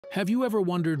Have you ever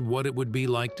wondered what it would be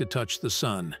like to touch the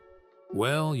sun?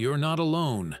 Well, you're not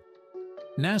alone.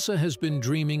 NASA has been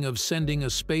dreaming of sending a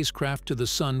spacecraft to the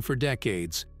sun for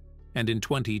decades, and in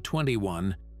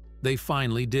 2021, they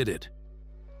finally did it.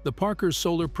 The Parker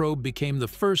Solar Probe became the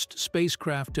first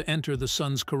spacecraft to enter the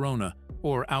sun's corona,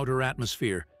 or outer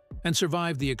atmosphere, and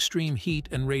survive the extreme heat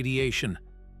and radiation.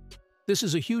 This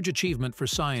is a huge achievement for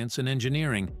science and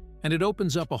engineering, and it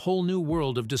opens up a whole new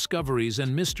world of discoveries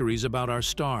and mysteries about our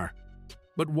star.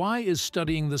 But why is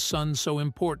studying the sun so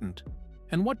important?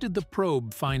 And what did the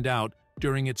probe find out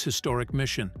during its historic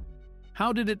mission?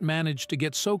 How did it manage to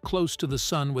get so close to the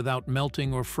sun without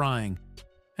melting or frying?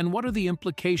 And what are the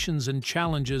implications and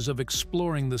challenges of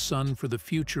exploring the sun for the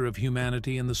future of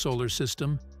humanity in the solar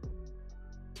system?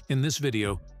 In this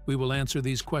video, we will answer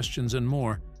these questions and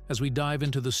more as we dive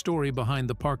into the story behind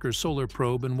the Parker Solar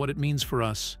Probe and what it means for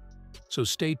us. So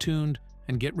stay tuned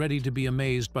and get ready to be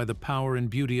amazed by the power and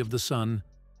beauty of the sun.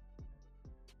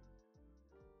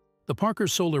 The Parker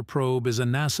Solar Probe is a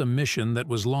NASA mission that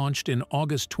was launched in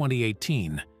August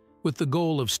 2018 with the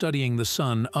goal of studying the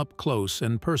sun up close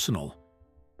and personal.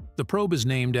 The probe is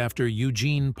named after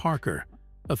Eugene Parker,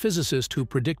 a physicist who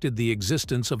predicted the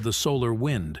existence of the solar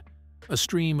wind, a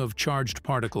stream of charged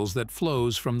particles that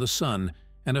flows from the sun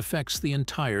and affects the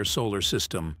entire solar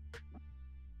system.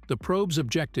 The probe's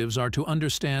objectives are to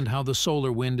understand how the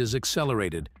solar wind is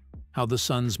accelerated, how the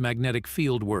sun's magnetic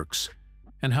field works,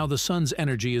 and how the sun's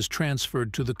energy is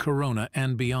transferred to the corona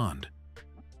and beyond.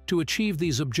 To achieve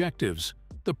these objectives,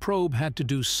 the probe had to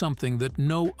do something that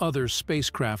no other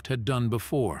spacecraft had done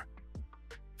before: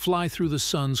 fly through the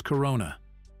sun's corona,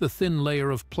 the thin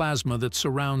layer of plasma that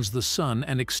surrounds the sun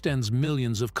and extends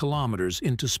millions of kilometers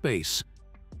into space.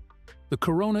 The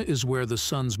corona is where the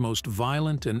sun's most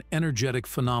violent and energetic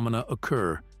phenomena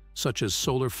occur, such as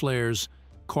solar flares,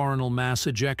 coronal mass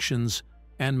ejections,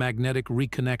 and magnetic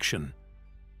reconnection.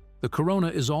 The corona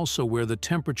is also where the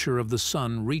temperature of the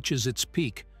sun reaches its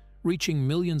peak, reaching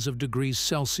millions of degrees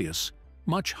Celsius,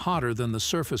 much hotter than the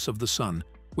surface of the sun,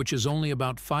 which is only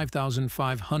about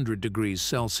 5,500 degrees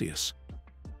Celsius.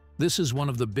 This is one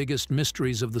of the biggest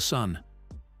mysteries of the sun.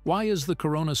 Why is the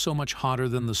corona so much hotter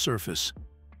than the surface?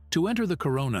 To enter the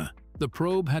corona, the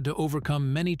probe had to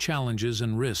overcome many challenges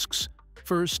and risks.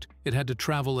 First, it had to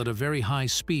travel at a very high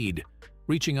speed,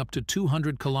 reaching up to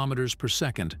 200 kilometers per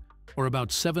second, or about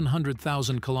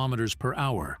 700,000 kilometers per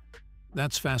hour.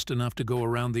 That's fast enough to go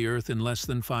around the Earth in less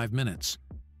than 5 minutes.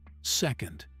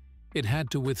 Second, it had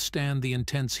to withstand the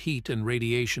intense heat and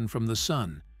radiation from the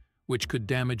sun, which could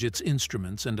damage its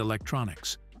instruments and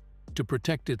electronics. To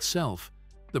protect itself,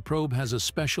 the probe has a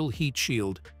special heat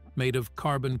shield made of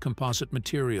carbon composite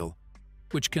material,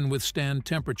 which can withstand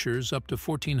temperatures up to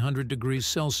 1400 degrees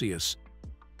Celsius.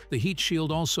 The heat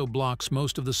shield also blocks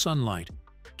most of the sunlight,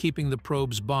 keeping the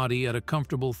probe's body at a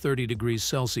comfortable 30 degrees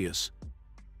Celsius.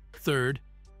 Third,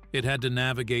 it had to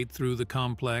navigate through the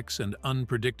complex and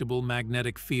unpredictable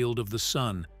magnetic field of the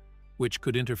sun, which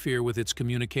could interfere with its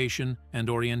communication and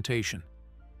orientation.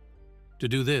 To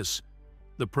do this,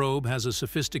 the probe has a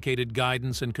sophisticated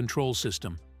guidance and control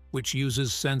system, which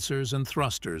uses sensors and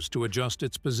thrusters to adjust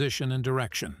its position and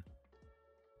direction.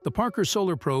 The Parker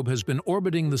Solar Probe has been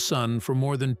orbiting the sun for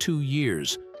more than 2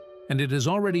 years, and it has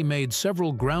already made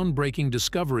several groundbreaking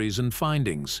discoveries and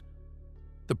findings.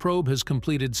 The probe has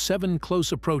completed 7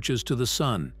 close approaches to the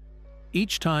sun,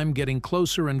 each time getting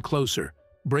closer and closer,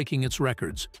 breaking its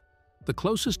records. The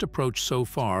closest approach so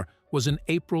far was in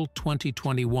April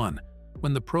 2021,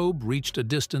 when the probe reached a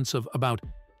distance of about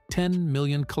 10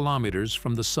 million kilometers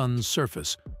from the sun's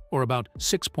surface, or about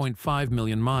 6.5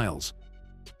 million miles.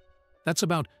 That's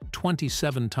about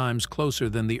 27 times closer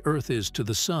than the Earth is to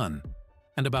the sun,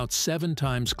 and about 7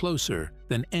 times closer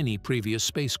than any previous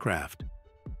spacecraft.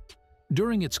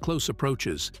 During its close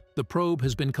approaches, the probe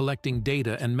has been collecting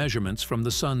data and measurements from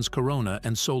the sun's corona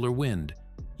and solar wind,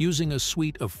 using a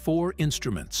suite of 4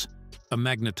 instruments: a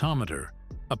magnetometer,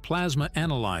 a plasma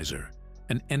analyzer,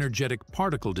 an energetic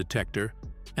particle detector,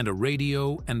 and a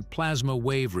radio and plasma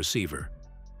wave receiver.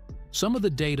 Some of the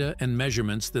data and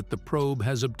measurements that the probe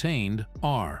has obtained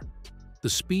are the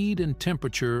speed and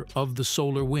temperature of the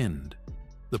solar wind.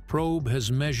 The probe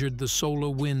has measured the solar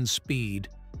wind speed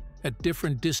at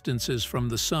different distances from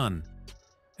the sun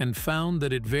and found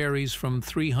that it varies from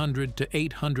 300 to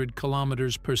 800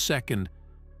 kilometers per second,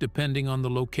 depending on the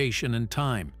location and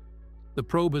time. The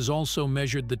probe has also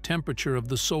measured the temperature of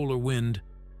the solar wind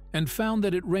and found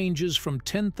that it ranges from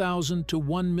 10,000 to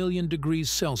 1 million degrees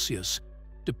Celsius,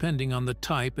 depending on the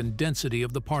type and density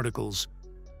of the particles.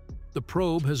 The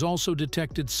probe has also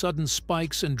detected sudden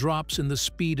spikes and drops in the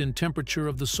speed and temperature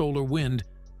of the solar wind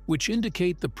which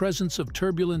indicate the presence of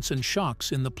turbulence and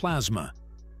shocks in the plasma.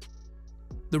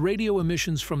 The radio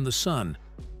emissions from the Sun.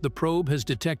 The probe has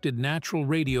detected natural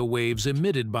radio waves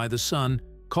emitted by the Sun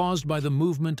caused by the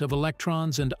movement of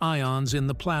electrons and ions in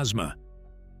the plasma.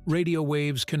 Radio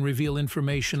waves can reveal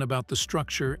information about the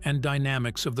structure and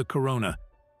dynamics of the corona,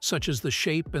 such as the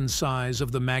shape and size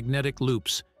of the magnetic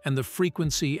loops and the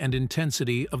frequency and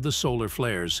intensity of the solar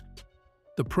flares.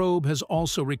 The probe has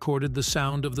also recorded the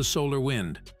sound of the solar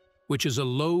wind, which is a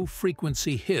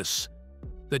low-frequency hiss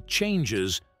that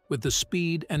changes with the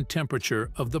speed and temperature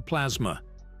of the plasma.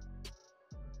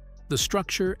 The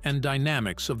structure and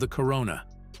dynamics of the corona.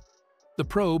 The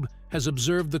probe has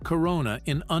observed the corona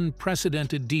in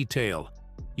unprecedented detail,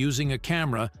 using a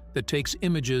camera that takes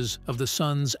images of the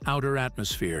Sun's outer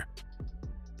atmosphere.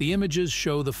 The images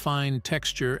show the fine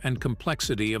texture and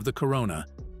complexity of the corona,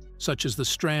 such as the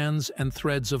strands and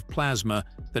threads of plasma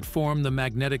that form the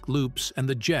magnetic loops and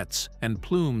the jets and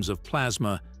plumes of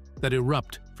plasma that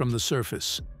erupt from the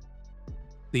surface.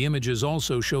 The images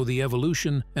also show the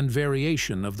evolution and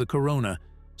variation of the corona,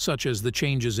 such as the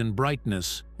changes in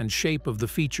brightness and shape of the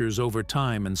features over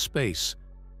time and space.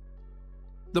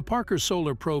 The Parker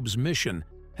Solar Probe's mission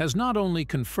has not only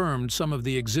confirmed some of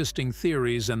the existing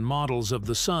theories and models of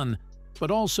the Sun,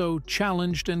 but also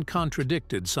challenged and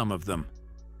contradicted some of them.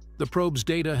 The probe's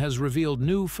data has revealed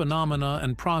new phenomena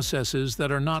and processes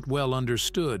that are not well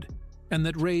understood, and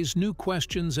that raise new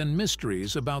questions and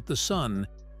mysteries about the Sun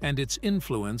and its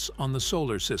influence on the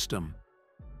solar system.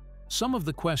 Some of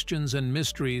the questions and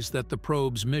mysteries that the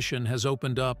probe's mission has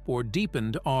opened up or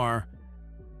deepened are: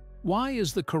 why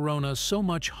is the corona so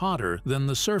much hotter than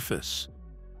the surface?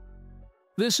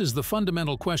 This is the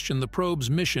fundamental question the probe's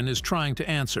mission is trying to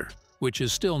answer, which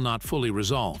is still not fully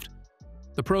resolved.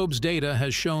 The probe's data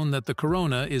has shown that the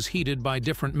corona is heated by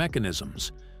different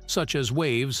mechanisms, such as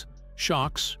waves,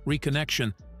 shocks,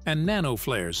 reconnection, and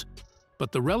nanoflares,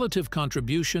 but the relative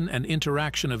contribution and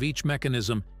interaction of each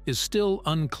mechanism is still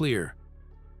unclear.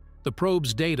 The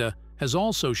probe's data has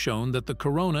also shown that the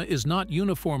corona is not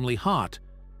uniformly hot,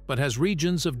 but has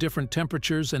regions of different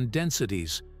temperatures and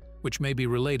densities, which may be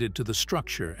related to the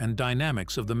structure and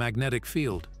dynamics of the magnetic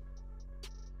field.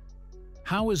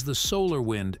 How is the solar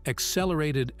wind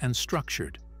accelerated and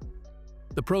structured?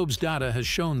 The probe's data has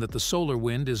shown that the solar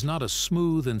wind is not a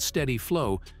smooth and steady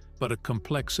flow, but a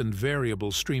complex and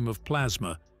variable stream of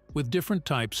plasma with different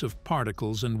types of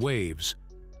particles and waves.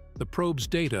 The probe's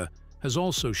data has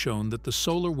also shown that the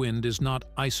solar wind is not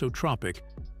isotropic,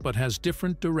 but has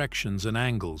different directions and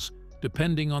angles,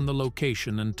 depending on the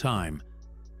location and time.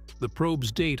 The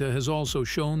probe's data has also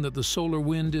shown that the solar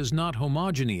wind is not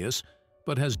homogeneous,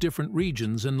 but has different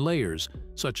regions and layers,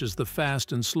 such as the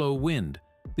fast and slow wind,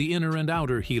 the inner and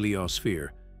outer heliosphere,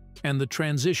 and the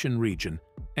transition region,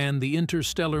 and the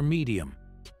interstellar medium.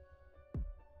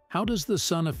 How does the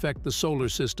Sun affect the solar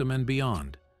system and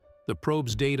beyond? The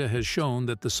probe's data has shown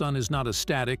that the Sun is not a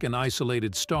static and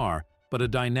isolated star, but a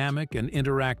dynamic and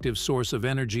interactive source of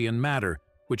energy and matter,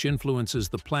 which influences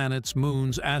the planets,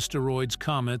 moons, asteroids,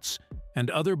 comets, and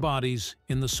other bodies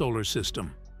in the solar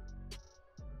system.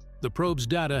 The probe's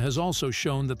data has also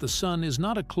shown that the Sun is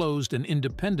not a closed and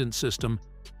independent system,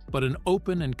 but an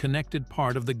open and connected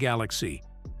part of the galaxy,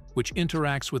 which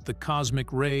interacts with the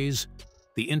cosmic rays,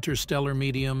 the interstellar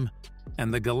medium,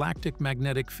 and the galactic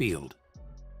magnetic field.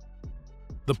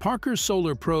 The Parker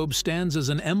Solar Probe stands as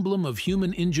an emblem of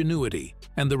human ingenuity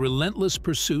and the relentless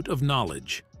pursuit of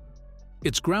knowledge.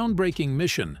 Its groundbreaking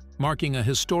mission, marking a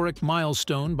historic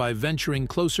milestone by venturing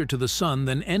closer to the Sun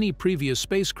than any previous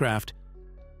spacecraft,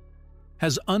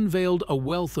 has unveiled a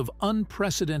wealth of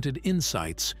unprecedented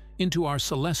insights into our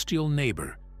celestial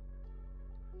neighbor.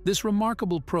 This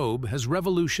remarkable probe has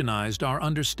revolutionized our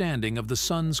understanding of the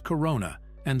Sun's corona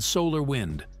and solar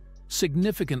wind,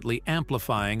 significantly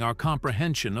amplifying our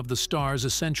comprehension of the star's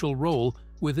essential role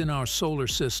within our solar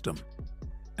system.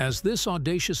 As this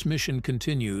audacious mission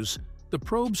continues, the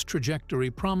probe's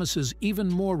trajectory promises even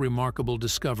more remarkable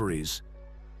discoveries.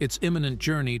 Its imminent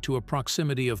journey to a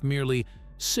proximity of merely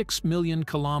 6 million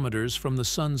kilometers from the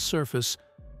Sun's surface,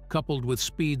 coupled with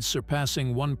speeds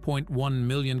surpassing 1.1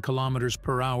 million kilometers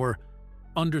per hour,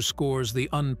 underscores the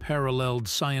unparalleled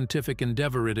scientific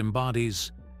endeavor it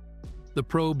embodies. The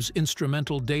probe's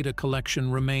instrumental data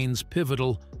collection remains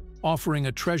pivotal, offering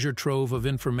a treasure trove of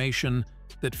information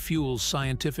that fuels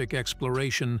scientific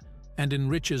exploration and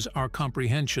enriches our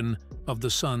comprehension of the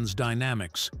Sun's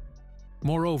dynamics.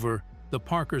 Moreover, the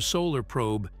Parker Solar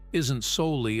Probe isn't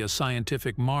solely a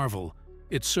scientific marvel.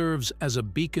 It serves as a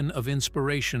beacon of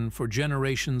inspiration for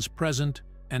generations present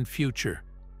and future.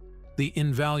 The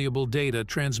invaluable data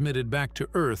transmitted back to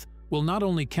Earth will not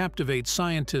only captivate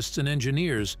scientists and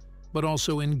engineers, but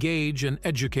also engage and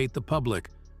educate the public,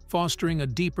 fostering a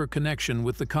deeper connection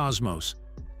with the cosmos.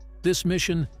 This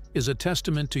mission is a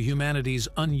testament to humanity's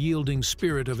unyielding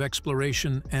spirit of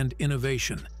exploration and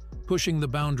innovation, pushing the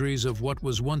boundaries of what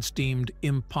was once deemed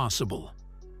impossible.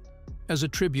 As a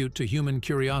tribute to human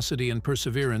curiosity and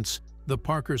perseverance, the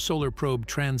Parker Solar Probe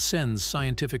transcends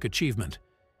scientific achievement.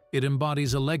 It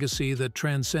embodies a legacy that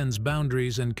transcends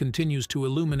boundaries and continues to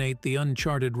illuminate the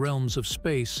uncharted realms of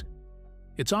space.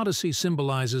 Its odyssey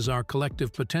symbolizes our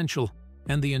collective potential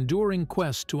and the enduring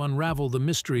quest to unravel the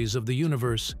mysteries of the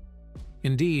universe.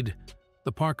 Indeed,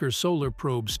 the Parker Solar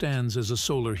Probe stands as a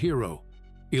solar hero,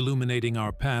 illuminating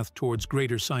our path towards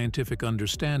greater scientific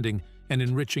understanding and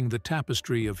enriching the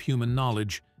tapestry of human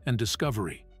knowledge and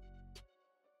discovery.